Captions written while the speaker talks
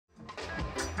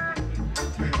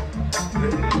Old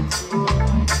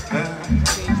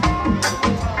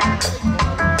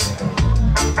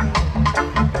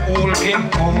king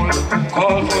old,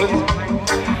 call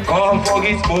for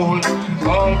his old,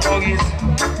 call for his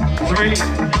three.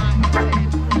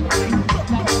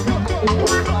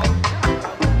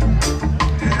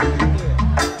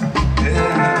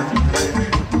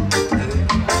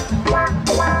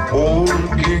 Old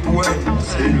king when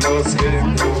sailors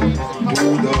came down to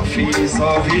the feast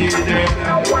of Eden.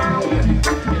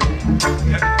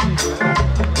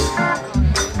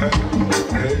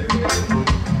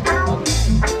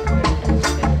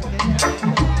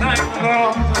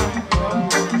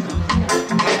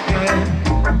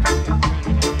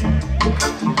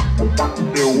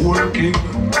 The old king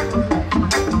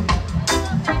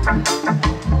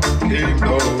came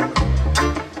down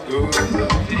to the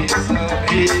feast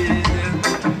of Eden.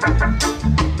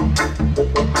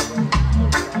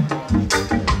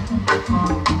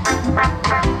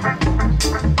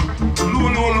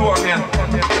 Low again,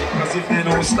 because if they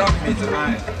don't stop me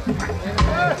tonight.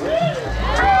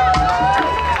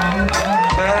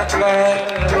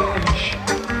 Backlash,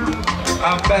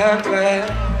 a backlash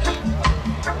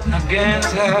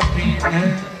against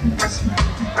happiness.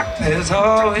 There's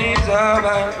always a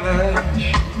backlash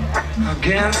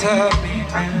against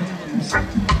happiness.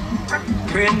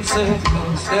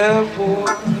 Principles, therefore,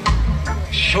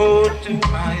 showed to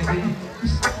my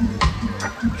lips.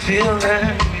 Fill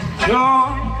them with joy,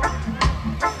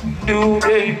 new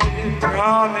day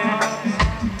promise.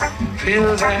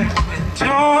 Fill them with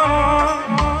joy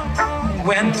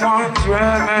when one's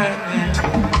remaining.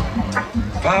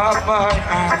 Papa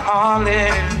and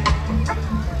Olive,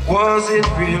 was it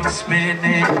real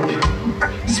spinach?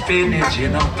 Spinach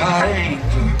in a pint.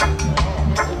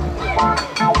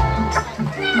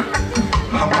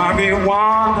 A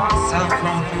marijuana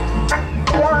saffron.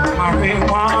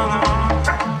 Marijuana.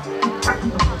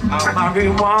 A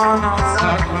marijuana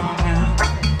sacrament,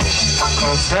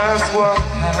 'cause that's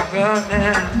what's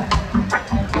happening.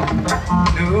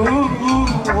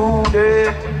 Today,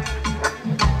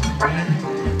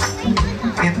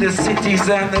 in the cities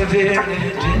and the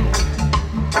villages,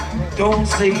 don't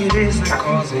say it isn't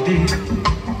 'cause it is.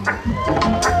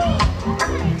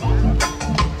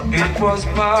 It was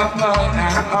Papa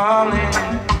and Olive.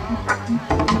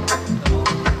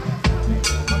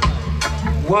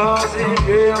 Was it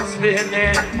real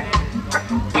spinning?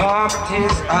 Popped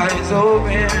his eyes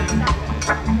open.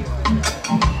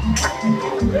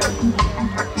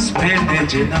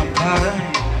 Spinach in a pie.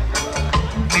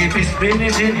 Maybe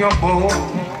spinach in your bowl,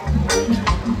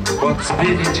 but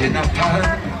spinach in a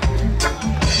pie.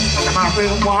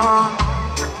 Marijuana,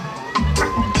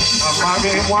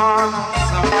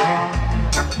 saffron.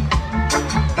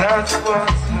 That's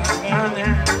what's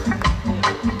happening.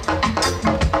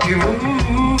 You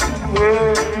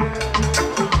were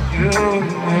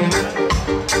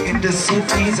in the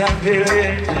cities and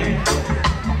villages.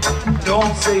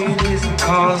 Don't say it isn't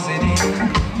 'cause it is.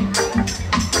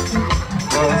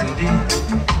 'Cause it is.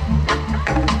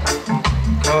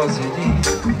 'Cause it is.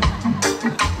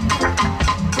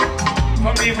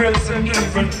 For me, very simple,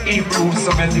 from Hebrews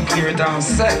 7 declare it down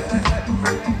set.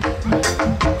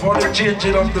 For the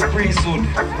changing of the priesthood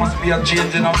must be a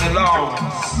changing of the laws.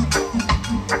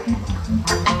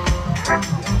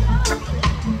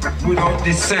 Without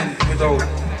descent, without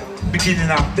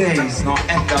beginning of days, no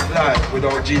end of life,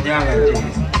 without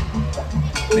genealogies.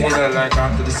 Neither like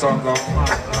unto the sons of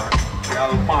man, the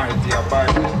Almighty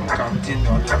abide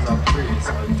continually as a praise.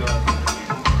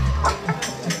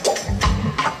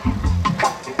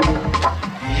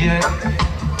 Yeah,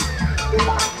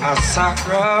 a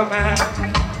sacrament,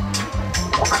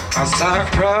 a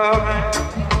sacrament.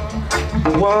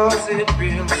 Was it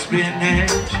real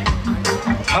spinach?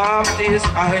 Popped his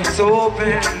eyes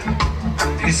open,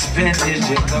 his spinach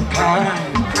in the pie.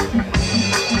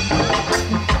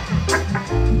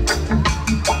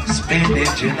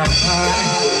 Spinach in a pie.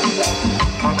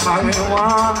 A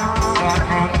marijuana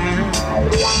sacrament.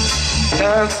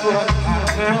 That's what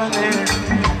happening.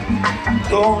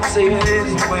 Don't say it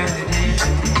isn't when it is.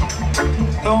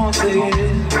 Don't say it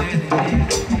isn't when it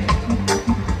is.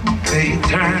 They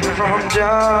turn from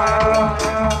Jah,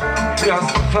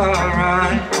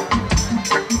 Rastafari,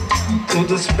 to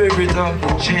the spirit of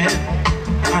the chin,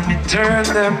 and it turned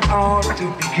them out to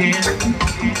begin.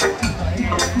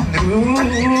 New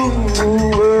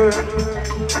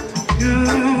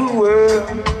world,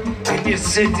 in your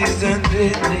cities and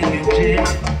villages.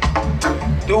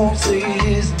 Don't say it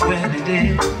isn't when it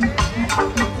is.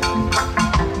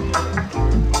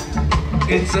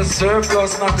 It's a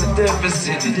surplus, not a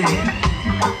deficit. It is.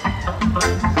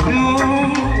 New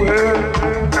world.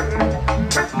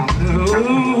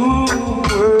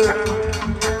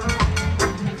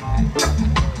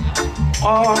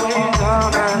 always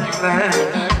on that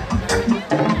land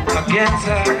against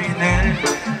happiness.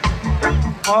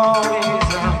 Always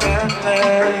on that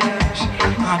Lash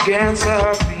against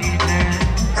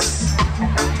happiness.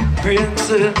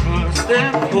 Principles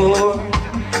step forward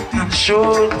and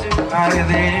show to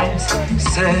eyelids.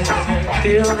 Said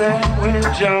fill them with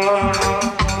joy.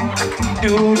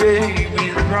 Do they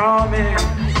with promise?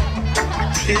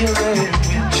 Fill them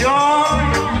with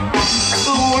joy.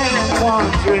 When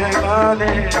one's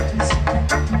reminisce,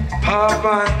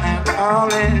 Papa and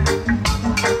Olive.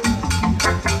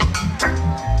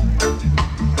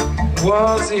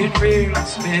 Was it real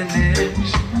spinach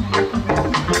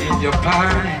in your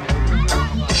pie?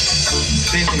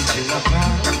 Spinach in a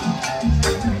pie.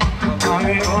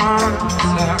 Marijuana's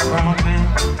a ramen.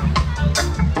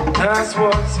 That's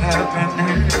what's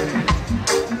happening.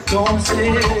 Don't say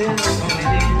it.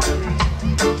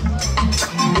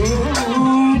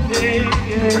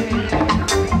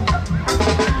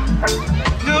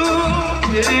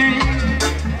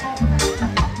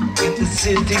 In the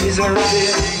cities are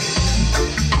living.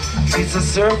 It's a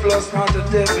surplus, not a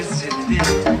deficit.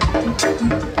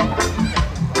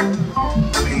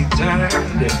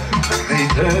 They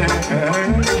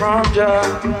turn from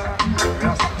job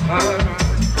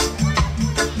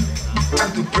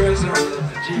to present of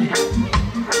the G.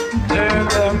 Turn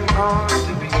them on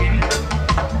to begin.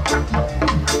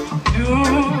 New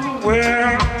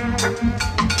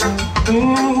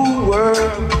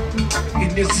world in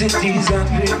the cities and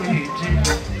villages.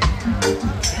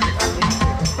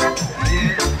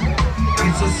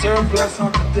 It's a surplus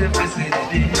on the deficit.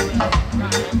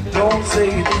 Don't say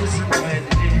it isn't when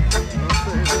it is.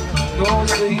 Don't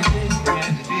say it isn't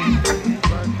when it is.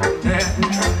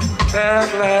 That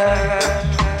life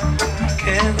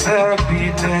can't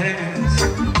happiness.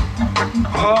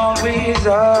 Always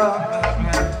up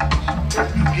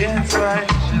against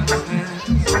righteousness.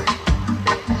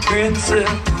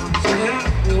 Principles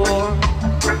at war.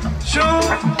 Show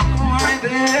why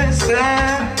they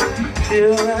stand.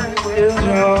 Feel like we'll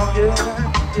draw.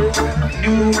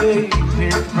 New way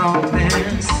with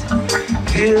promise.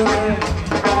 Feel like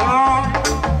we'll draw.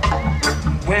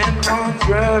 When one's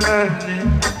reveling,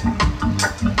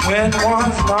 when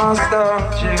one's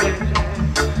nostalgic.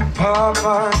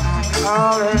 Papa and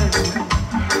Olive,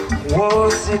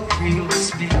 was it real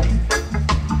speaking?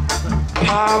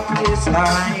 Pop his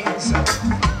eyes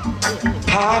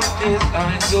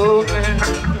open.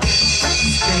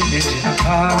 Spinach in a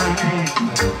pie,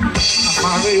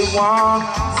 marijuana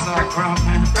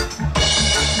sacrament.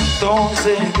 Don't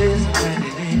say this when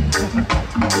it is.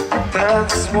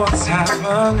 That's what's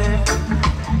happening.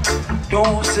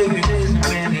 Don't say it is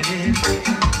when it is.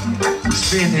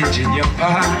 Spinach in your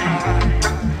pie,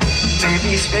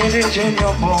 maybe spinach in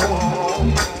your bowl,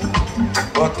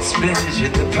 but spinach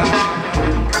in the pie.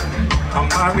 A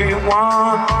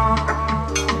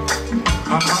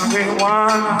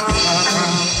marijuana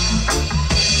sacrament.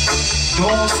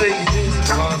 Don't say it is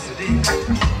because it is.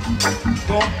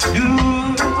 Don't do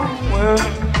well.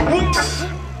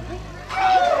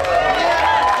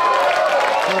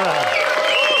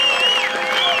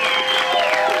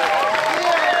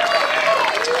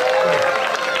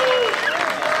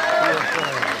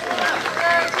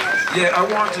 Yeah, I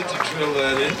wanted to drill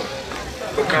that in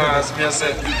because me I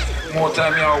said more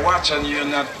time you're watching, you're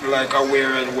not like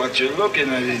aware of what you're looking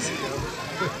at, is it?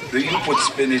 Do you put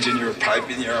spinach in your pipe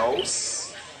in your house?